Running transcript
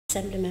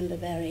Assemblymember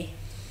Berry.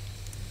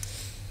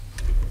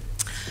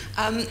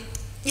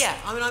 Yeah,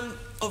 I mean,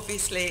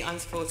 I'm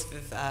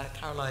supportive of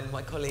Caroline,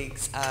 my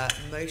colleague's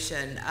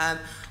motion.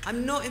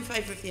 I'm not in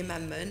favour of the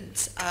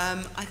amendment.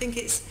 I think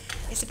it's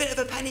a bit of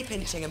a penny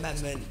pinching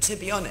amendment, to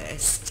be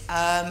honest.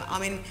 I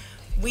mean,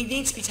 we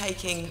need to be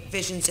taking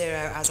Vision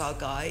Zero as our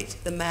guide.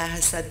 The Mayor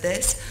has said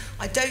this.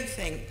 I don't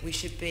think we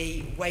should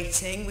be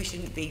waiting. We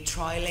shouldn't be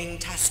trialling,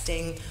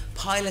 testing,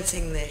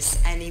 piloting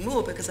this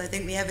anymore, because I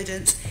think the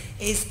evidence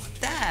is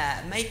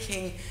there.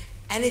 Making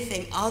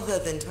anything other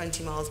than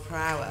 20 miles per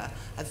hour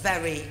a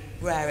very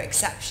rare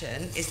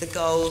exception is the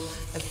goal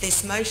of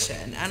this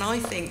motion. And I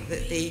think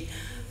that the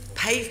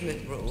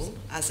pavement rule,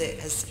 as it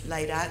has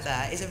laid out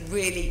there, is a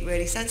really,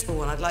 really sensible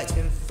one. I'd like to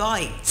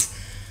invite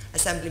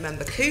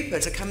Assemblymember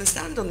Cooper to come and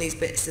stand on these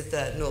bits of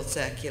the North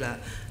Circular,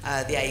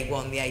 the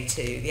A1, the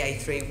A2, the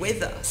A3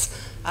 with us.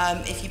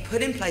 If you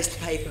put in place the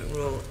pavement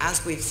rule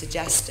as we've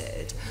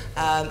suggested,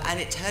 and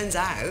it turns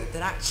out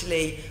that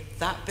actually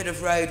that bit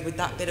of road with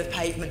that bit of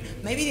pavement,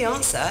 maybe the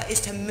answer is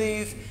to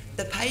move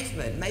the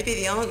pavement. Maybe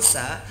the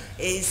answer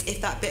is,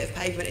 if that bit of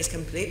pavement is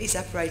completely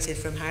separated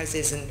from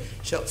houses and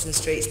shops and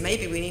streets,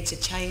 maybe we need to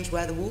change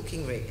where the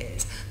walking route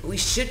is. But we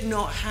should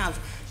not have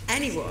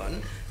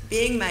anyone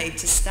being made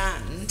to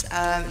stand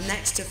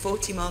next to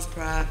 40 miles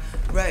per hour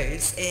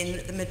roads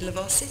in the middle of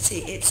our city.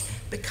 It's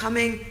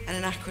becoming an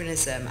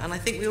anachronism, and I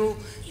think we all,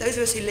 those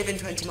of us who live in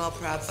 20 mile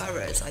per hour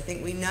boroughs, I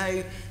think we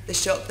know the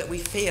shock that we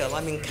feel.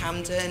 I'm in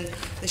Camden.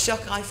 The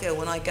shock I feel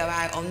when I go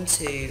out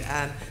onto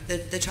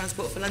the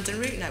Transport for London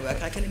route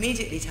network, I can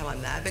immediately tell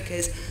I'm there,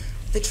 because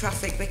the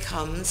traffic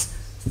becomes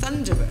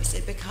thunderous.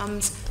 It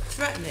becomes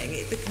threatening.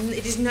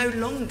 It is no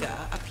longer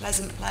a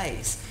pleasant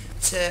place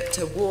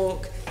to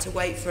walk, to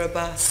wait for a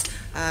bus,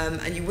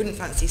 and you wouldn't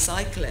fancy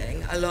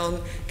cycling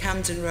along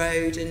Camden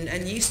Road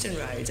and Euston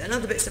Road. And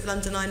other bits of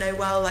London I know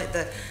well, like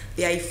the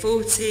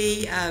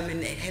A40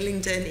 in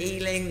Hillingdon,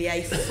 Ealing, the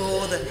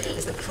A4,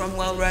 as the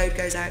Cromwell Road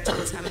goes out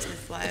towards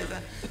Hammersmith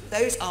flyover.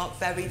 Those are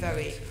very,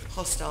 very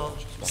hostile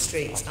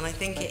streets, and I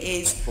think it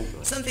is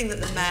something that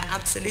the Mayor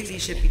absolutely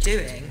should be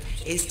doing,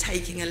 is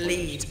taking a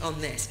lead on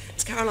this.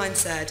 As Caroline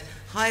said,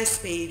 higher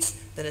speeds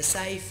than are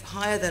safe,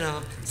 higher than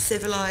are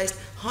civilised,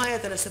 higher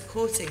than are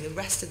supporting the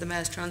rest of the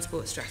Mayor's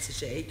transport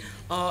strategy,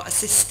 are a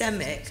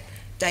systemic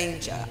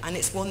danger, and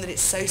it's one that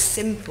it's so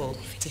simple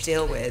to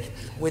deal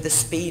with a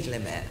speed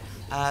limit.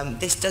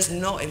 This does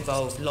not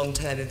involve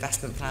long-term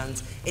investment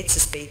plans. It's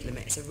a speed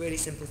limit. It's a really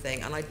simple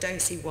thing, and I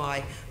don't see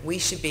why we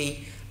should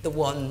be the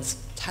ones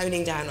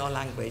toning down our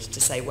language to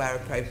say where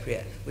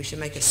appropriate. We should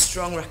make a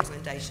strong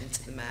recommendation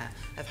to the Mayor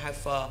of how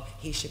far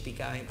he should be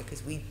going,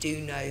 because we do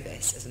know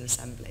this as an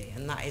Assembly,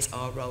 and that is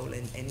our role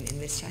in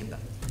this chamber.